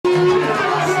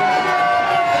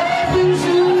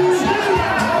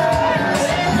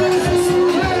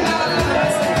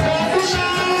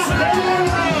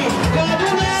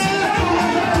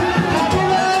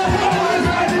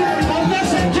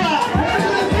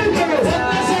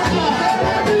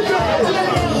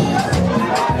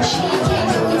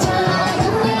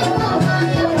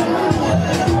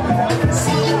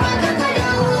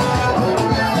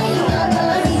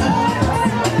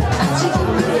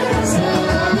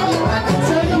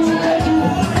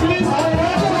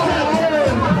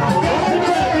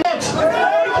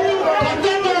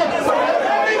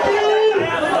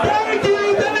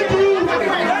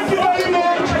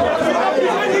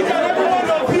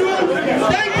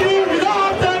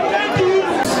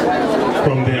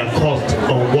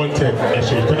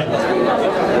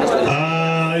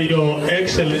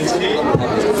Excellency,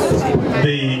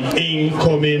 the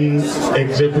incoming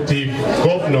Executive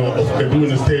Governor of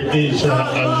Kaduna State,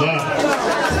 inshallah.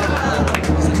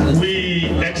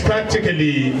 We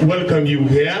ecstatically welcome you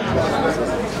here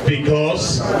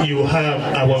because you have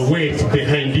our weight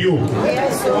behind you.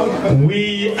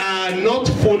 We are not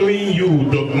following you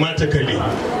dogmatically.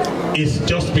 It's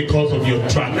just because of your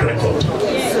track record.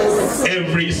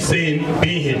 Every sane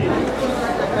being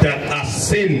that has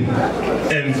seen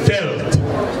and felt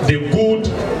the good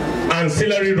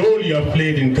ancillary role you have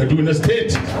played in Kaduna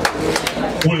State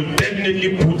will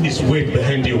definitely put its weight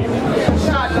behind you.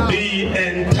 The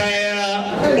entire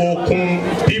Okun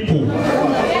people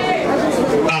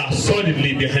are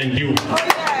solidly behind you.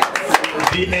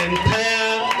 The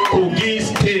entire Kogi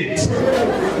State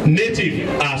native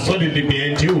are solidly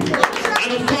behind you.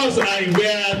 And of course, I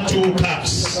wear two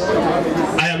caps.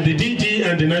 I am the DG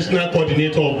and the National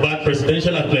Coordinator of Bad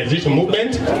Presidential Actualization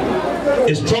Movement,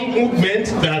 a strong movement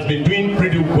that has been doing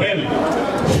pretty well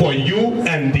for you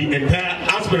and the entire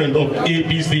aspirant of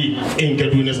APC in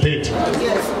Kaduna State.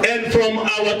 And from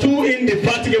our two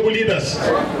indefatigable leaders,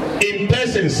 in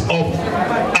persons of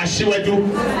Ashiwaju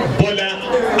Bola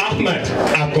Ahmed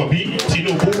Akobi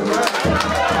Tinubu,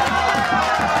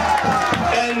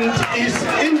 and his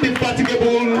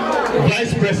indefatigable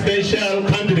vice presidential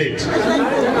candidate,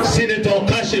 Senator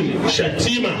Kashim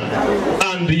Shatima,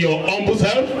 and your humble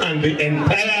self and the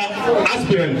entire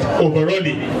aspirant overall.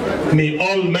 May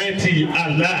Almighty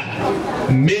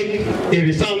Allah make a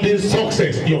resounding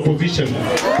success your position.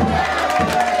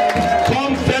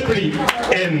 Come February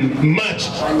and March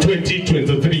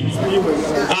 2023.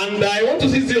 And I want to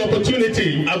seize the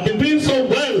opportunity. I've been doing so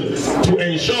well to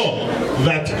ensure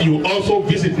that you also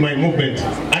visit my movement.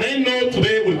 And I know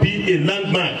today will be a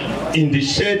landmark in the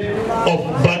shed of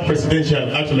Bad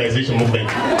Presidential Actualization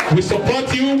Movement. We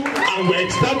support you and we're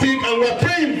ecstatic and we're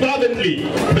praying fervently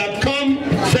that come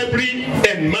February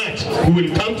and March, we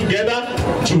will come together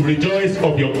to rejoice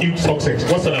of your huge success.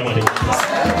 Wassalamu alaikum.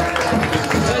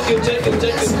 Thank you.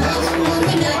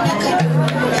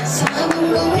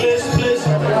 Please.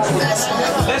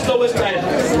 Let's not waste time. I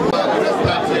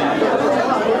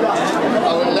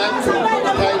would like to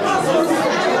thank you,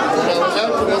 and I would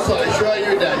like to also assure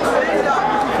you that,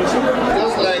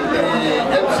 just like the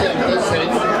MC has just said,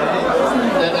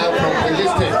 that I'm from Kogi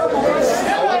State.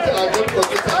 I want to adopt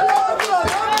Kogi State.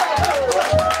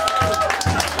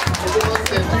 Because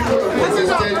the people of Kogi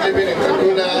State living in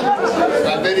Kaduna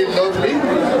are very lovely.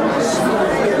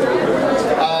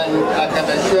 And I can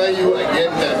assure you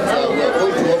again that we are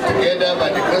going to work together by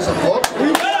the grace of God.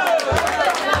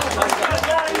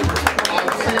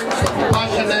 I've seen some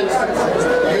passionate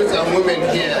youth and women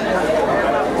here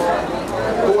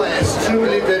who are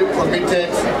extremely very committed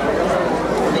to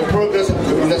the progress of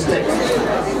Kaduna State.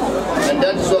 And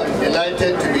that's why I'm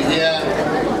delighted to be here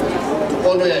to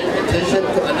honor your invitation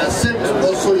and accept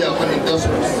also your own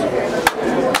endorsements.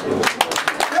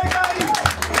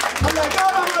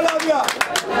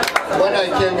 When I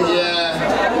came here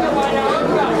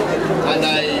and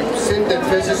I've seen the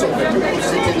faces of the people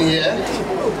sitting here,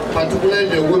 particularly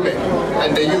the women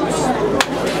and the youth,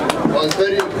 I was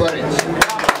very encouraged.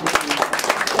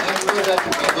 I know that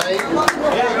in my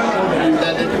mind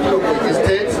that the people of the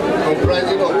state,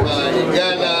 comprising of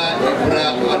Igala, Ibra,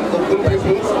 and Okun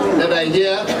people that are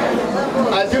here,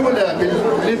 are people that have been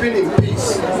living in peace.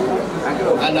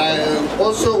 And I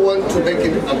also want to make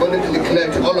it abundantly clear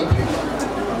to all of you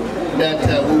that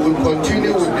we will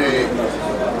continue with the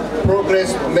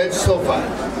progress made so far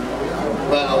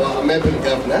by our American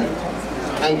governor.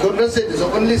 And Kaduna State is the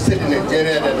only state in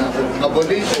Nigeria that have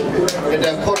abolished the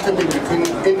dichotomy between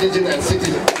indigenous and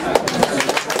citizen.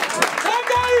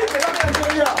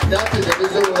 That is the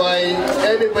reason why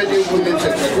anybody who lives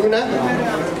in Kaduna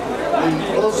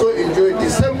will also enjoy the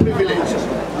same privilege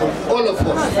of all of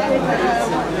us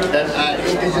that are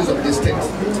indigenous of this state,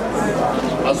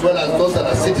 as well as those that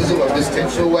are citizens of this state.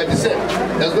 So we're the same.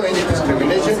 There's no any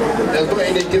discrimination, there's no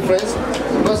any difference.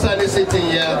 No Sani sitting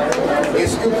here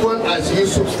is equal as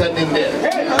Yusuf standing there.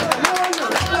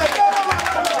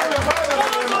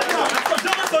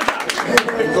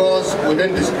 Because we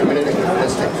don't discriminate in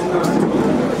this state.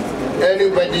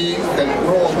 Anybody can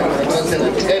grow up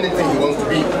and be anything he wants to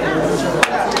be.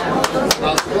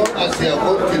 As long as they are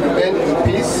going to remain in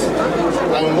peace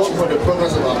and work for the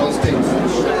progress of our own state.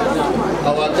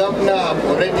 Our governor have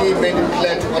already made it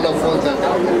clear to all of us that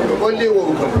the only way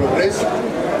we can progress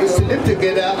is to live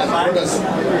together as brothers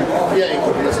here in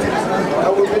Kaduna State.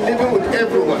 And we've been living with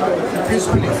everyone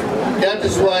peacefully. That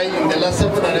is why in the last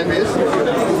 7 years,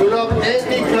 if you love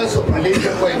any class of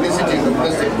religion or ethnicity in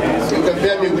Kaduna State, you can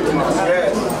bear me witness.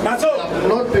 That's all. have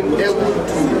not been able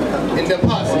to, in the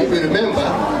past, if you remember,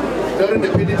 during the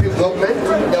PDP government,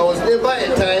 there was never a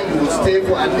time we would stay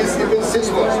for at least even 6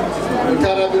 months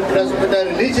without having crisis whether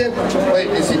religion or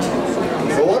ethnicity.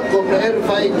 But when Governor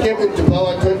Erufai came into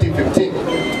power in 2015,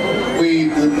 we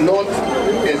did not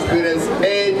experience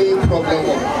any problem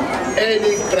of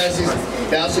any crisis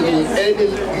that has to do with any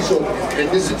issue of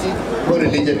ethnicity or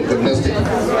religion in Kaduna State.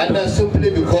 And that's simply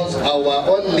because our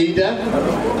own leader,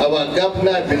 our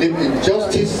governor, believed in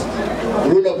justice,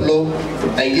 rule of law,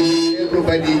 and giving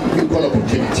everybody equal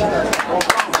opportunity.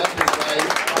 That is why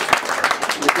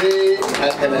today I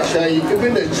can assure you,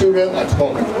 even the children at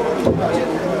home,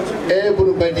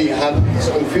 everybody has his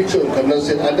own future in Kaduna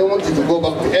State. I don't want you to go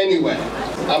back to anywhere.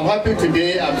 I'm happy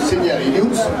today I've seen your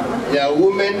youth, your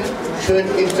women showing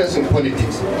interest in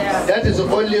politics. That is the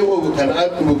only way we can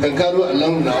carry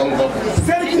along our own government.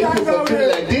 If you continue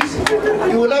like this,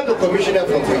 you will have the commissioner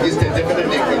from the state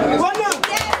definitely.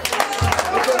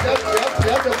 You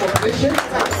have the population,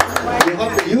 you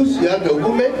have the youth, you have the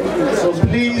women, so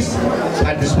please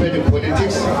participate in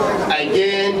politics.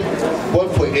 Again,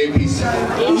 vote for APC.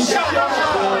 From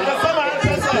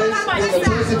the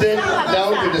president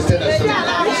down to the state assembly.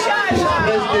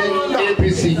 President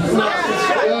APC.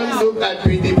 Don't look at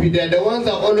PDP. They're the ones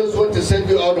that always want to send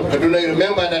you out of Kaduna. You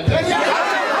remember that time?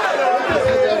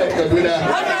 Send you out of Kaduna.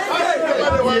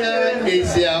 Here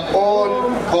is your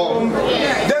own home.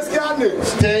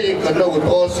 Stay in Kaduna with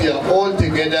us. We are all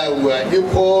together. We are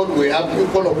equal. We have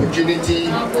equal opportunity.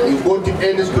 You go to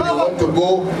any school you want to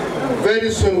go.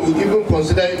 Very soon we'll even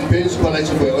consider paying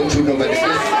scholarship for your own children.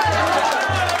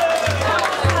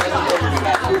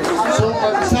 So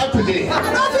on Saturday,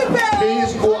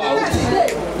 please go out,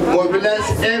 mobilize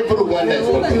everyone that is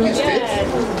from the state,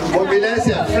 mobilize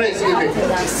your friends even,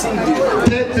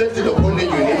 take them to the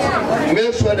polling unit,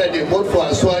 make sure that they vote for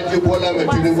Aswaji Bola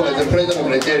Tinubu as the president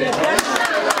of Nigeria.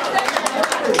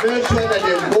 Make sure that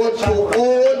they vote for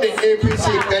all the APC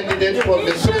candidates from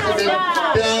the president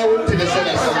down to the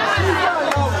Senate.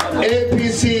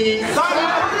 APC,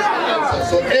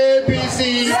 so APC,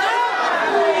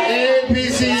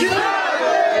 APC,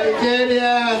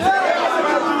 Nigeria,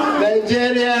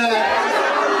 Nigeria,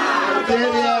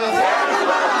 Nigeria,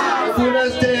 Kaduna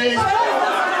State,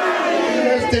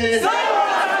 Kaduna State,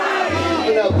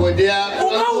 Kaduna Godia,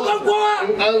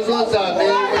 and so when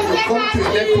you come to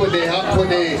elect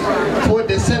for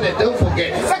the Senate, don't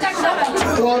forget,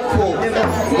 vote for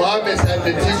Mohammed and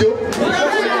the Tijo,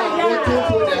 vote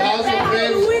for the House of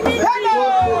Reps, vote for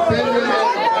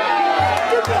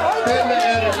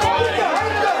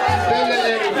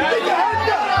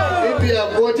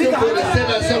voting for the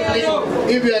state assembly.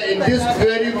 If you are in this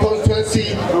very constituency,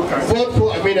 vote for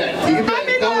Amina. If you are